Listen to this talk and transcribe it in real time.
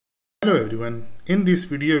Hello everyone, in this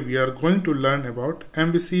video we are going to learn about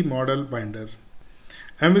MVC Model Binder.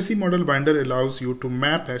 MVC Model Binder allows you to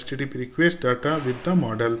map HTTP request data with the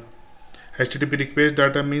model. HTTP request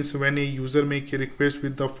data means when a user makes a request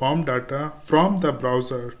with the form data from the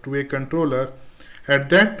browser to a controller. At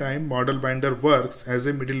that time, Model Binder works as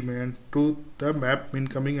a middleman to the map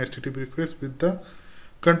incoming HTTP request with the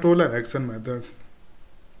controller action method.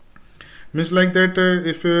 Means like that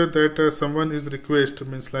if someone is request,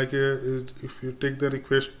 means like if you take the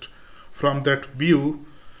request from that view,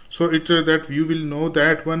 so that view will know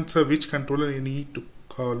that once which controller you need to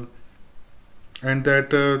call, and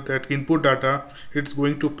that input data it's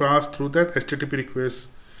going to pass through that HTTP request,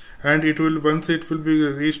 and it will once it will be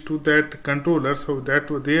reached to that controller, so that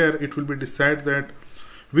there it will be decide that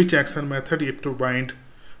which action method you have to bind,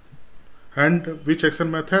 and which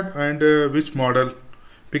action method and which model.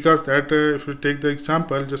 Because that if you take the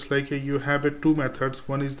example, just like you have two methods,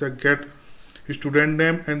 one is the get student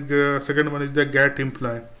name and second one is the get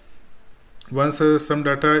employee. Once some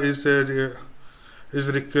data is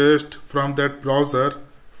request from that browser,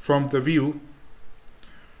 from the view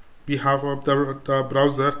behalf of the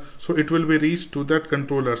browser, so it will be reached to that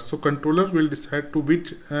controller. So controller will decide to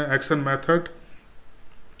which action method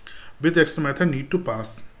need to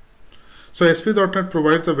pass. So ASP.NET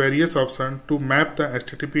provides a various options to map the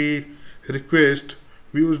HTTP request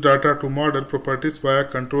views data to model properties via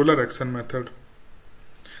controller action method.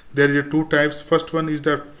 There is two types. First one is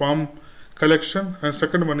the form collection and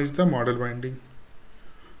second one is the model binding.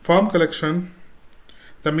 Form collection,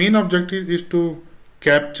 the main objective is to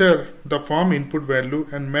capture the form input value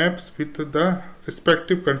and maps with the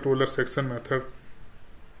respective controller action method.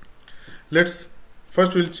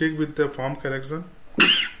 First we'll check with the form collection.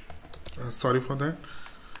 Sorry for that.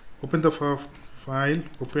 Open the file,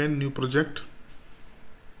 open new project.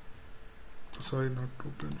 Sorry, not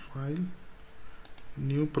open file,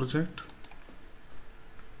 new project.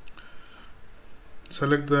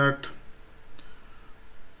 Select that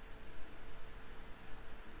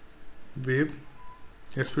web,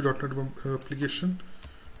 ASP.NET application,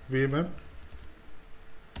 web app.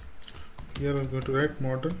 Here I'm going to write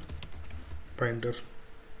model binder.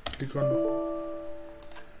 Click on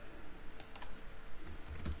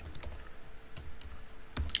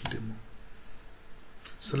demo.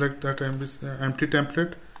 Select that MVC, empty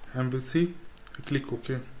template, MVC, click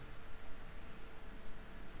OK.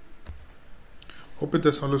 Open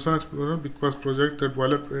the Solution Explorer because that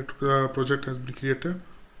wallet project has been created.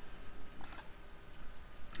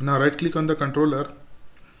 Now right click on the controller,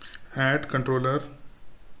 add controller,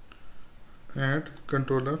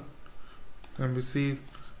 MVC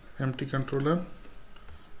empty controller,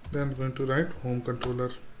 then I'm going to write home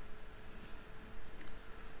controller.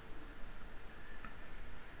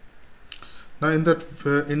 Now in that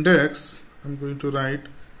index, I'm going to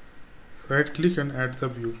right click and add the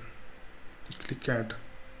view. Click add.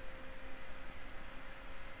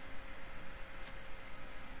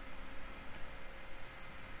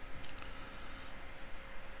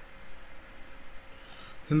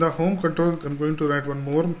 In the home control, I'm going to write one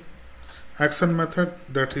more action method,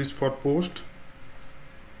 that is for post.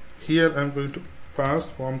 Here I'm going to pass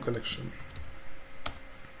form collection.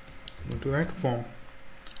 I'm going to write form.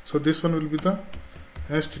 So this one will be the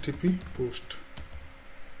HTTP post.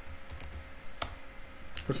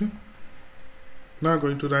 Okay. Now I'm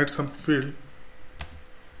going to write some field.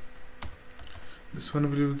 This one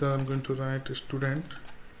will be the, I'm going to write student.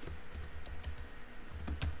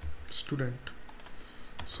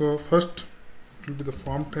 So first it will be the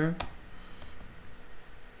form tag,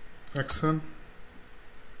 action,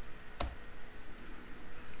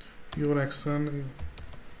 your action,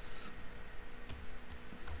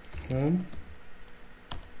 home,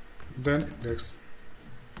 then index.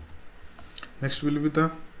 Next will be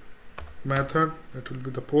the method, that will be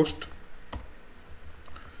the post.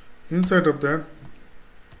 Inside of that,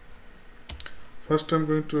 first I'm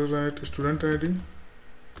going to write student ID.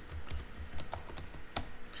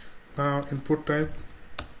 Now input type,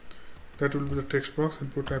 that will be the text box,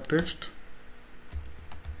 input type text,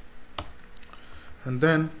 and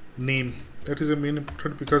then name, that is a main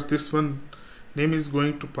important because this one name is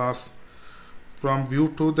going to pass from view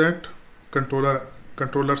to that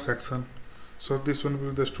controller section. So this one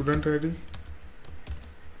will be the student ID.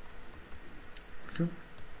 Okay.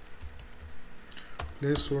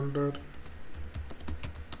 Placeholder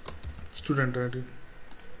student ID.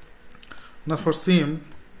 Now for same,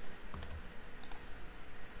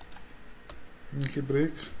 okay,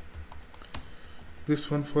 break. This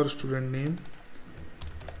one for student name.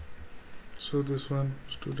 So this one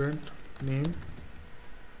student name,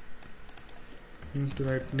 need to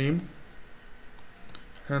write name,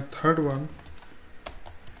 and third one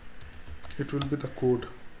it will be the code.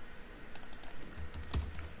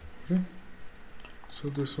 Okay, so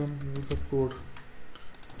this one will be the code.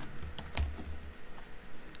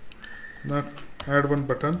 Now add one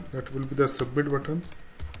button, that will be the submit button.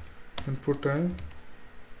 Input time,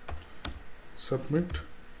 submit,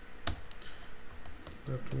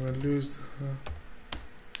 that value is the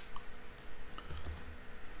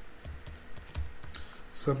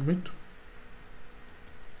submit.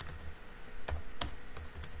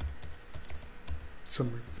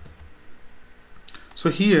 Submit. So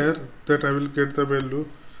here that I will get the value,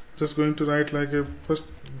 just going to write like a first,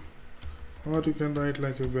 or you can write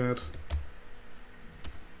like a where.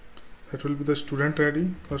 That will be the student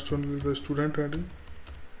ID. First one will be the student ID.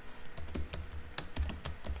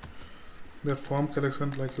 That form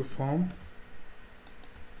collection like a form.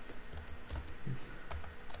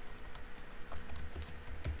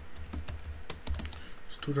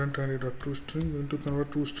 Student ID dot toString, going to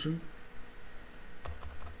convert toString.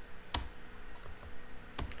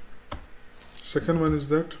 Second one is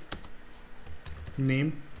that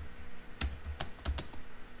name.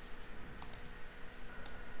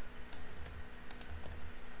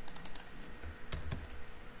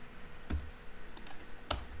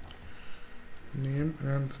 Name,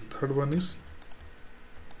 and third one is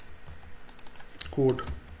code.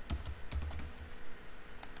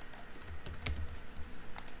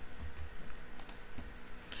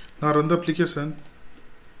 Now run the application.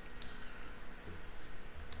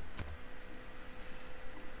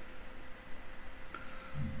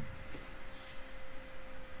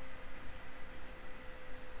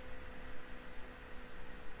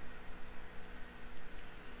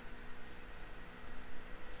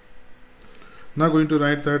 Now going to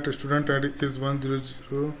write that student ID is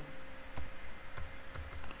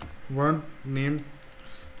 1001, name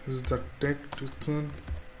is the text, and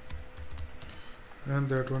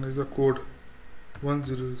that one is the code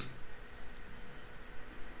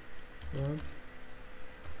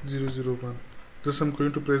 101001. Just I'm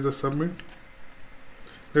going to press the submit.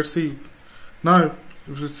 Let's see. Now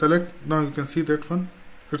if you select, now you can see that one,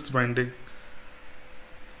 it's binding.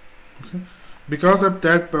 Okay, because of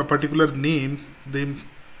that particular name,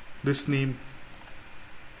 this name,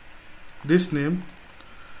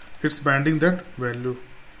 it's binding that value.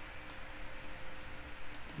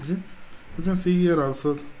 Okay, you can see here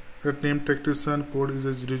also that name text and code is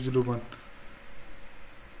a 001.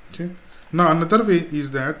 Okay, now another way is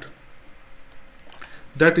that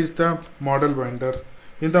is the model binder.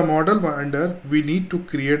 In the model binder, we need to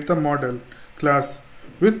create the model class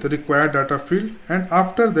with required data field, and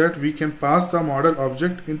after that we can pass the model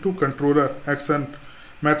object into controller action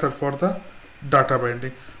method for the data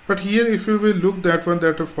binding. But here if you will look that one,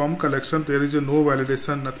 that form collection, there is a no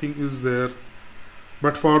validation, nothing is there.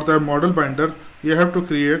 But for the model binder, you have to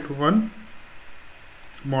create one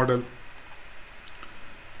model.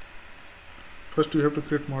 First you have to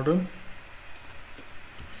create model,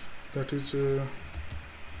 that is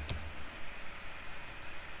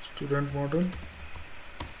student model.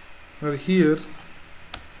 Or here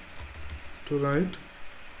to write,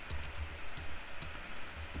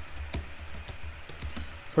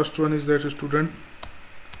 first one is that student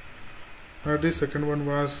ID, second one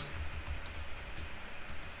was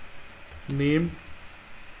name,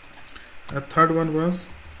 and third one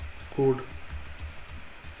was code.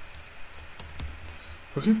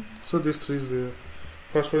 Okay, so this three is there.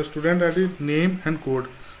 First one student ID, name, and code.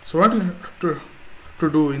 So what you have to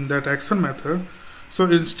do in that action method, so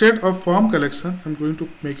instead of form collection, I'm going to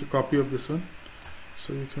make a copy of this one,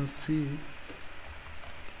 so you can see,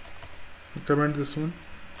 comment this one.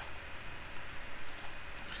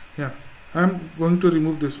 Yeah, I'm going to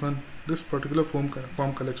remove this one, this particular form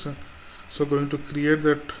collection. So going to create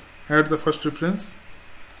that, add the first reference.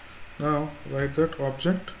 Now write that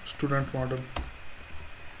object student model.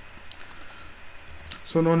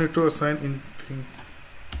 So no need to assign anything.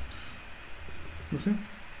 Okay,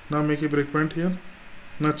 now make a breakpoint here.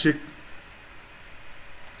 Now check,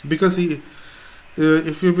 because if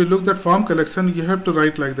you will look that form collection, you have to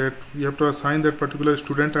write like that. You have to assign that particular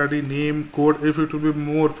student ID, name, code, if it will be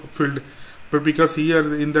more field. But because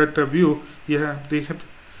here in that view,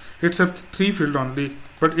 it's a 3 field only.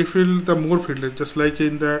 But if the more field, just like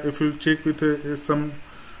in the, if you check with some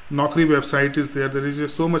Naukri website is there, there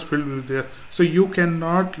is so much field there. So you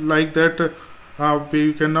cannot like that.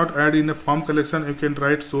 You cannot add in a form collection. You can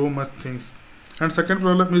write so much things. And second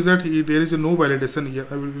problem is that there is no validation here.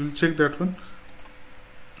 I will check that one.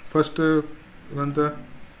 First run the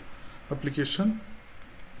application.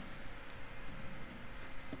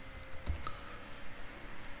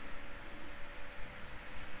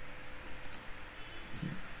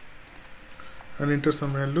 and enter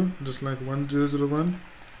some value just like 1001,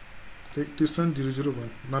 take tuition 001.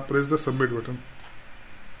 Now press the submit button.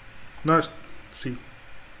 Now see,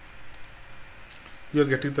 you are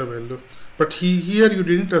getting the value, but here you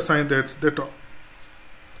didn't assign that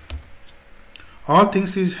all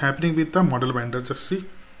things is happening with the model binder. Just see,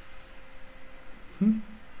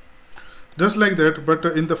 just like that, but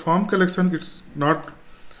in the form collection it's not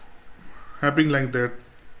happening like that.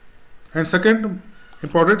 And second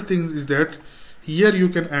important thing is that here you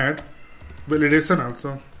can add validation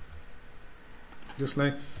also, just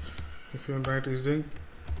like if you write using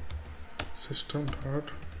system dot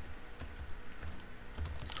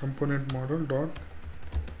component model dot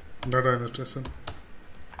data annotation.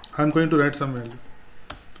 I'm going to write some value,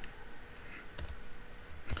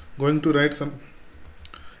 going to write some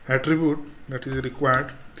attribute that is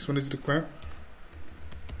required. This one is required.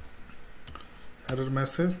 Error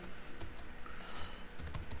message,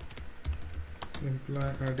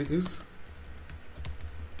 employee ID is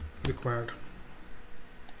required.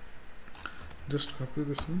 Just copy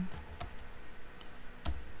this one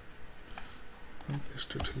and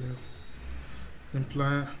paste it here.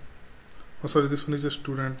 Employee, oh sorry, this one is a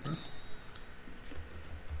student.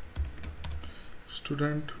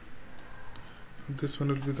 Student, this one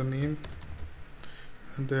will be the name,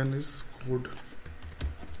 and then is code.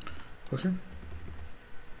 Okay,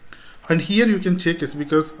 and here you can check it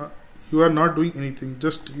because you are not doing anything.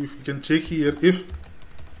 Just if you can check here if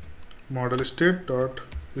model state dot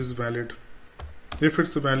is valid. If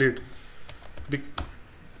it's valid,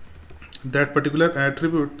 that particular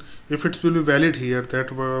attribute, if it will be valid here,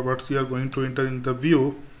 that what you are going to enter in the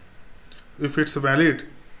view, if it's valid,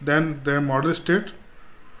 then the model state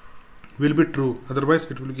will be true,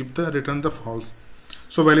 otherwise it will give the return the false.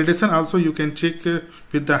 So validation also you can check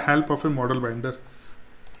with the help of a model binder.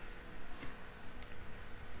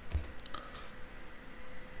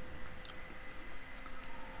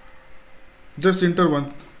 Just enter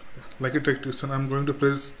one like a take tuition. I'm going to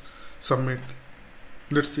press submit.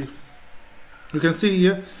 Let's see. You can see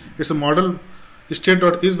here it's a model state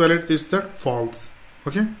dot is valid is that false.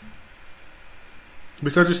 Okay,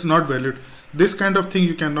 because it's not valid. This kind of thing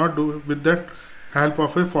you cannot do with that help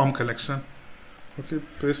of a form collection. Okay,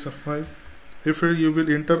 press F5. If you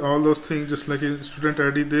will enter all those things just like a student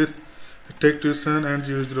ID, this take tuition and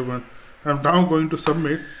 001. I'm now going to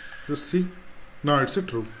submit. Just see, now it's a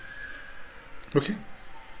true. Okay,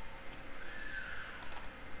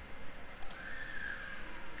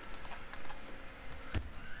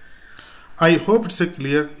 I hope it's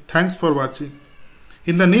clear. Thanks for watching.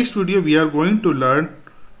 In the next video we are going to learn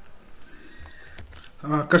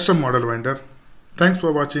custom model binder. Thanks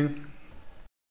for watching.